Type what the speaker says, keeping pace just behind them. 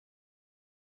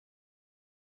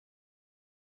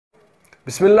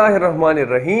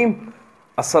Bismillahirrahmanirrahim.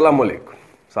 Assalamu alaikum.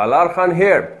 Salaar Khan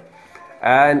here,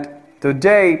 and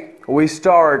today we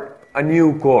start a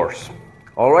new course.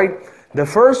 Alright, the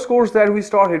first course that we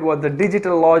started was the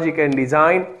digital logic and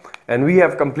design, and we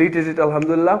have completed it,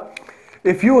 alhamdulillah.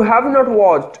 If you have not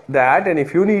watched that, and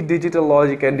if you need digital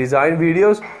logic and design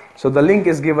videos, so the link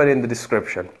is given in the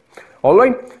description.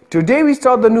 Alright, today we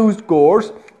start the new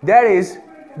course, that is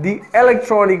the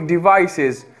electronic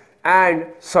devices and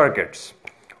circuits.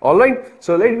 Alright,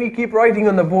 so let me keep writing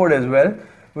on the board as well.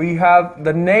 We have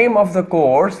the name of the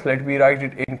course, let me write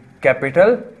it in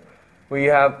capital. We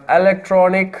have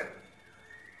electronic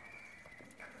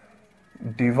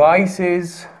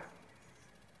devices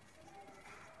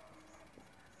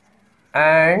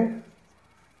and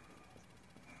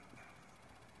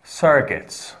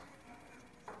circuits.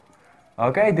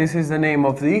 Okay, this is the name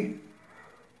of the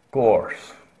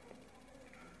course.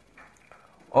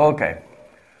 Okay,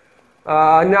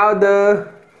 now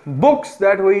the books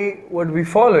that we would be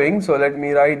following, so let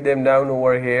me write them down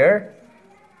over here.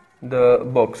 The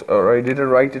books, alright, didn't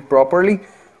write it properly.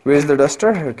 Where's the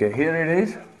duster? Okay, here it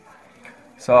is.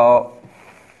 So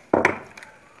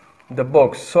the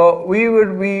books, so we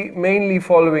would be mainly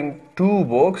following two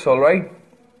books, alright,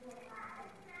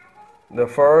 the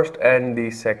first and the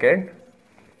second.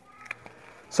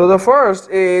 So the first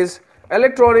is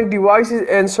Electronic Devices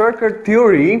and Circuit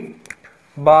Theory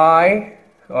by,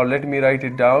 or let me write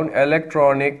it down,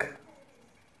 Electronic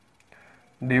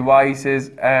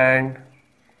Devices and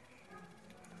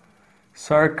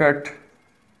Circuit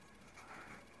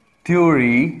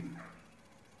Theory,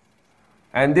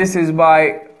 and this is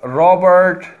by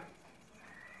Robert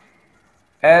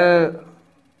L.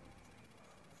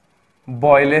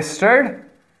 Boylested,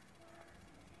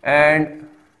 and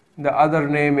the other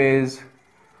name is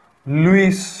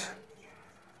Louis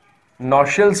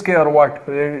Noshilsky, or what?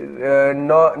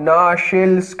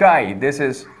 Noshilsky. This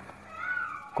is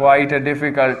quite a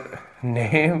difficult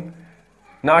name.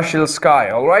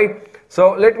 Noshilsky, alright?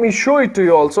 So let me show it to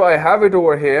you also. I have it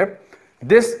over here.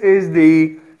 This is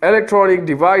the Electronic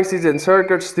Devices and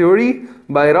Circuits Theory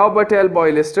by Robert L.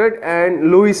 Boylested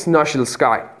and Louis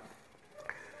Noshilsky.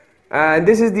 And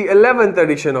this is the 11th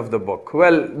edition of the book.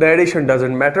 Well, the edition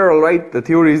doesn't matter, alright? The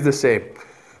theory is the same.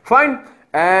 Fine.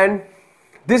 And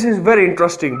this is very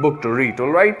interesting book to read,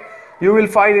 alright? You will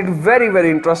find it very, very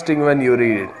interesting when you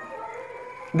read it.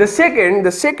 The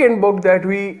second book that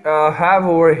we have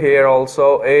over here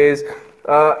also is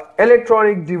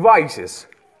Electronic Devices.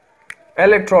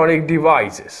 Electronic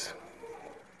Devices.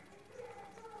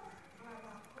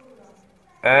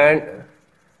 And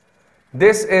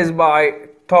this is by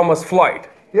Thomas Floyd.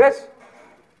 Yes?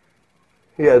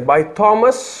 Yes, by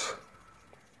Thomas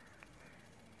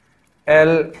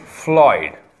L.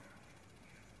 Floyd.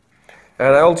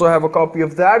 And I also have a copy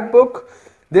of that book.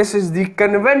 This is the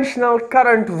conventional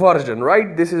current version,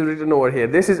 right? This is written over here.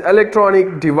 This is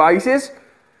Electronic Devices,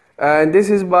 and this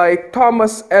is by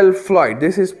Thomas L. Floyd.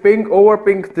 This is pink over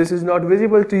pink. This is not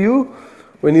visible to you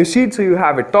when you see it, so you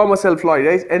have it. Thomas L. Floyd,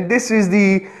 right? And this is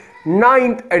the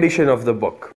 9th edition of the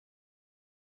book.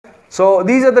 So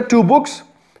these are the two books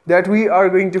that we are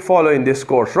going to follow in this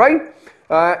course, right?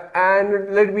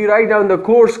 And let me write down the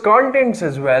course contents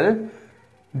as well.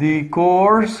 The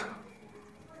course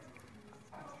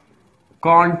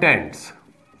contents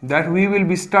that we will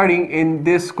be studying in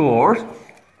this course.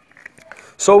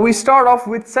 So we start off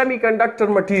with semiconductor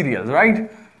materials,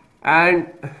 right? And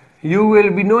you will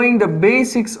be knowing the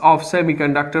basics of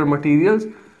semiconductor materials.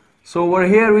 So over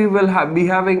here we will be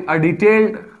having a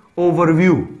detailed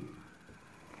overview.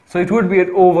 So it would be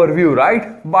an overview,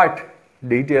 right? But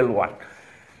detailed one.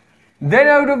 Then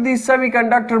out of these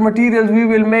semiconductor materials we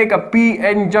will make a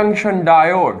p-n junction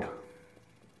diode.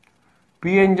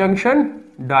 p-n junction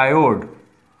diode.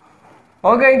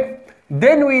 Okay.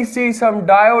 Then we see some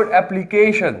diode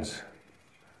applications.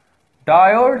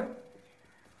 Diode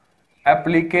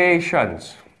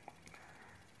applications,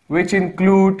 which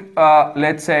include,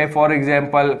 let's say, for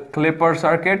example, clipper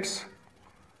circuits,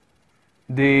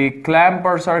 the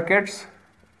clamper circuits,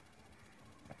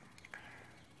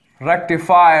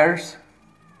 rectifiers,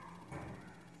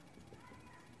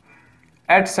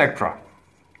 etc.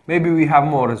 Maybe we have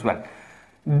more as well.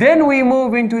 Then we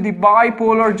move into the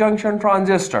bipolar junction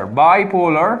transistor.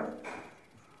 Bipolar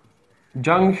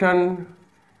junction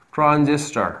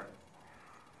transistor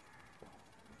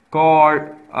called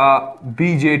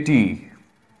BJT.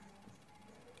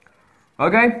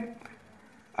 Okay,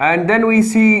 and then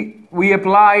we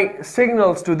apply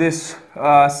signals to this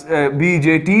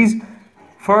BJTs.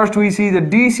 First we see the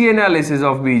DC analysis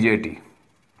of BJT.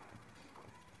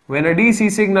 When a DC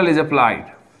signal is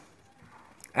applied,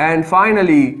 And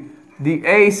finally, the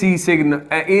AC signal,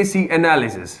 AC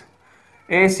analysis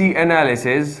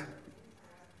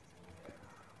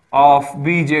of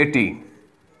BJT.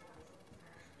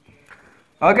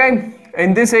 Okay,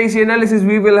 in this AC analysis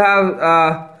we will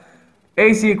have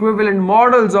AC equivalent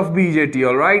models of BJT,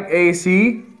 all right,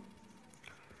 AC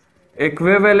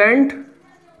equivalent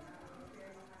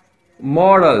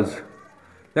models.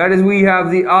 That is, we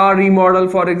have the RE model,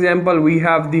 for example, we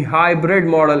have the hybrid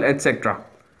model, etc.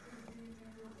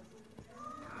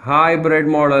 Hybrid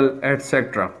model,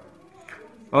 etc.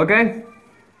 Okay,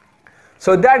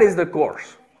 so that is the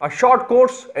course. A short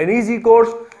course, an easy course,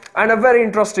 and a very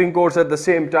interesting course at the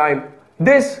same time.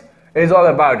 This is all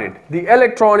about it, the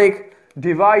electronic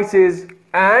devices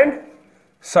and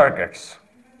circuits.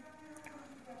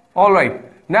 All right,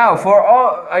 now for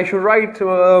all, I should write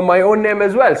my own name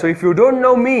as well. So if you don't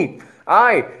know me,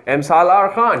 I am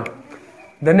Salaar Khan.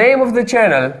 The name of the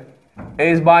channel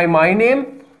is by my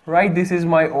name, right? This is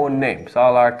my own name,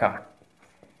 Salaar Khan.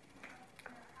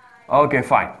 Okay,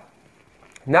 fine.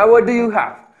 Now what do you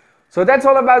have? So that's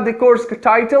all about the course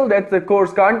title, that's the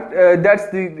course that's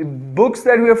the books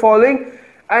that we are following,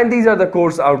 and these are the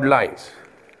course outlines.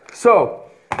 So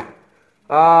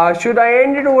should I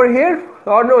end it over here?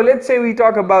 Or no, let's say we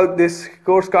talk about this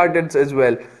course contents as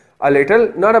well a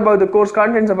little, not about the course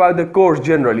contents, about the course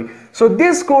generally. So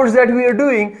this course that we are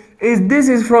doing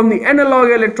is from the analog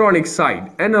electronics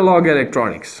side, analog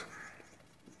electronics.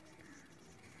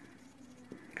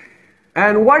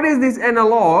 And what is this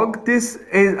analog? This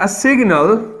is a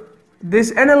signal.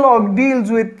 This analog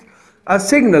deals with a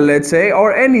signal, let's say,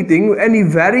 or anything, any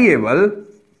variable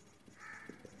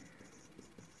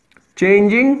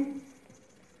changing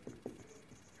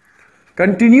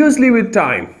continuously with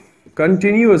time.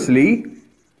 Continuously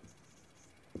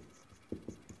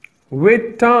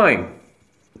with time.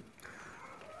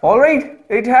 All right,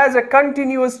 it has a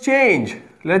continuous change.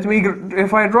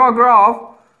 If I draw a graph,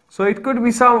 so it could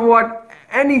be somewhat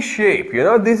any shape, you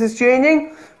know, this is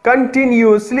changing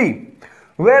continuously.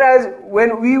 Whereas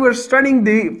when we were studying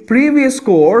the previous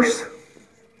course,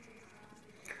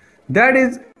 that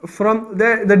is from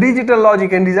the digital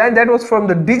logic and design, that was from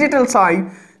the digital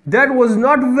side, that was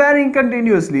not varying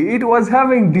continuously. It was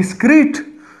having discrete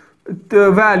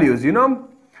values, you know.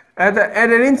 At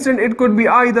an instant it could be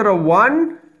either a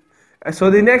 1, so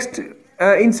the next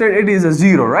instant it is a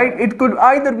 0, right? It could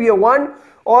either be a 1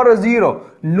 or a 0,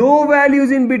 no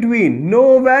values in between,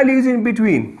 no values in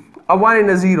between, a 1 and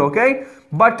a 0, okay?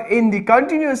 But in the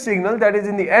continuous signal, that is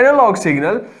in the analog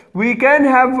signal, we can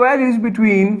have values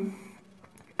between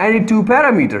any two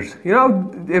parameters, you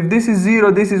know. If this is 0,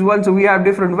 this is 1, so we have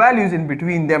different values in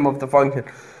between them of the function.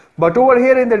 But over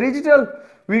here in the digital,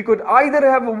 we could either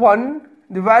have a 1,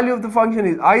 the value of the function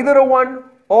is either a 1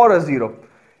 or a 0.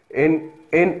 In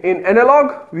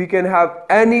analog, we can have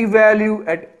any value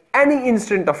at any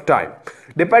instant of time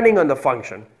depending on the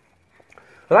function,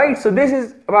 right? So this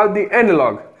is about the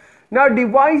analog. Now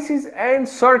devices and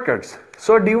circuits.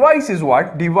 So device is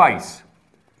what? Device.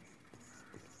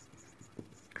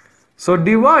 So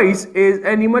device is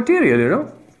any material, you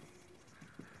know.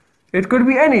 It could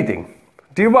be anything.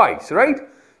 Device, right?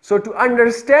 So to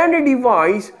understand a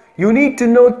device, you need to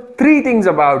know 3 things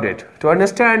about it. To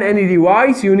understand any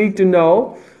device, you need to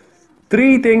know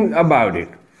 3 things about it.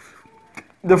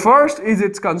 The first is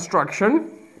its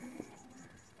construction.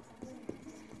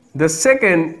 The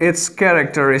second, its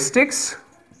characteristics.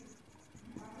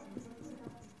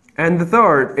 And the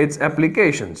third, its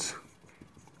applications.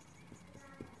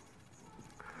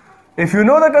 If you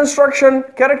know the construction,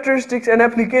 characteristics and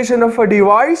application of a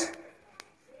device,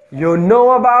 you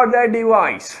know about that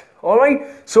device.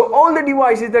 Alright, so all the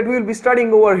devices that we will be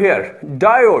studying over here,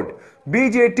 diode,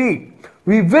 BJT,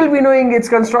 we will be knowing its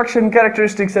construction,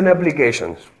 characteristics and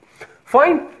applications.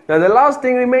 Fine. Now the last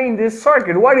thing remains is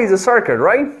circuit. What is a circuit,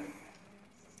 right?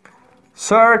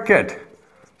 Circuit.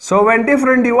 So when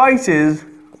different devices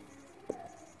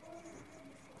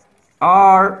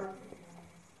are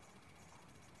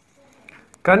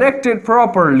connected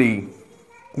properly,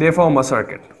 they form a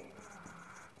circuit.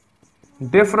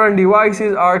 Different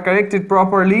devices are connected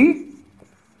properly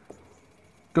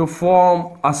to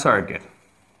form a circuit.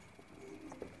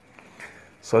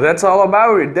 So that's all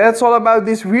about it. That's all about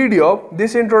this video,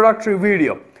 this introductory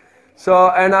video. So,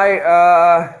 and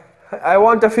I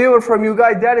want a favor from you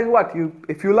guys. That is what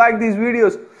if you like these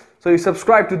videos, so you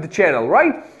subscribe to the channel,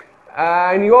 right?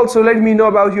 And you also let me know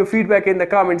about your feedback in the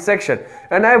comment section.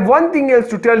 And I have one thing else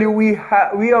to tell you. We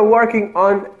are working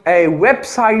on a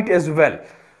website as well.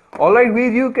 All right, where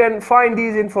you can find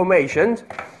these informations.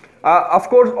 Of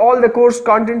course, all the course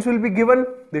contents will be given.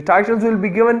 The titles will be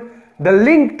given. the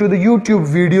link to the YouTube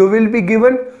video will be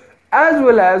given, as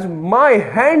well as my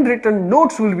handwritten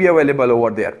notes will be available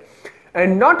over there.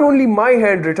 And not only my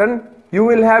handwritten, you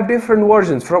will have different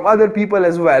versions from other people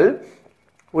as well,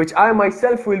 which I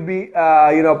myself will be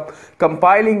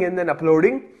compiling and then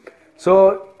uploading.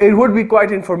 So it would be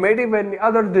quite informative, and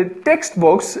the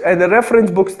textbooks and the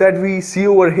reference books that we see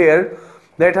over here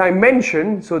that I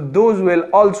mentioned, so those will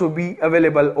also be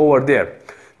available over there.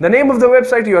 The name of the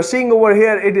website you are seeing over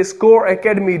here, it is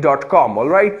coreacademy.com. all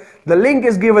right, the link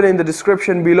is given in the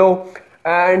description below,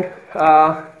 and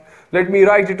let me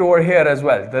write it over here as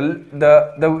well.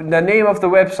 The name of the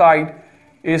website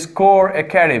is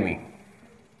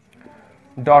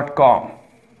coreacademy.com.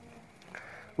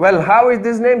 Well, how is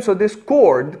this name? So this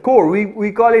core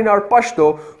we call in our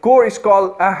Pashto, core is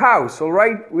called a house, all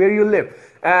right, where you live.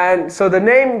 And so the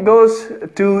name goes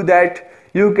to that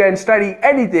you can study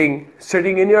anything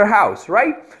sitting in your house,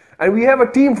 right? And we have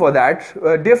a team for that.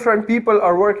 Different people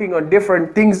are working on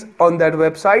different things on that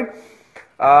website.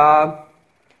 A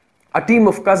team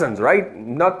of cousins, right?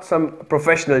 Not some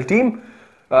professional team.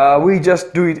 We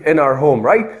just do it in our home,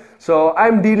 right? So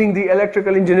I'm dealing the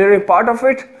electrical engineering part of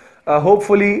it.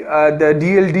 Hopefully the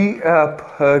DLD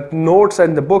notes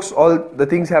and the books, all the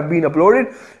things have been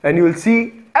uploaded, and you will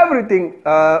see everything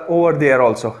over there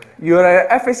also. You are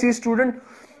a FSC student,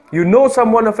 you know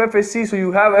someone of FSC, so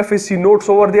you have FSC notes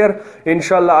over there.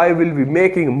 Inshallah, I will be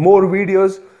making more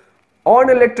videos on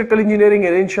electrical engineering,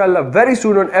 and inshallah very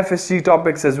soon on FSC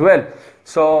topics as well.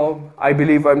 So I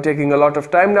believe I'm taking a lot of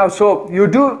time now. So you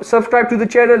do subscribe to the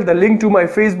channel. The link to my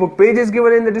Facebook page is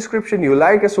given in the description. You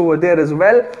like us over there as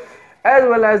well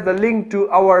as the link to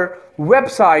our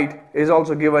website is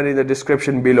also given in the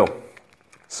description below.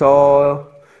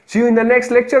 So see you in the next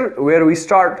lecture, where we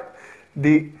start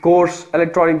the course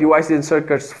Electronic Devices and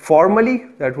Circuits formally.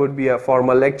 That would be a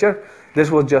formal lecture.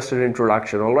 This was just an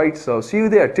introduction, all right? So see you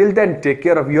there. Till then, take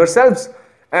care of yourselves,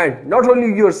 and not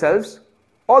only yourselves,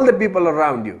 all the people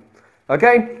around you.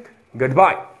 Okay?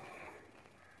 Goodbye.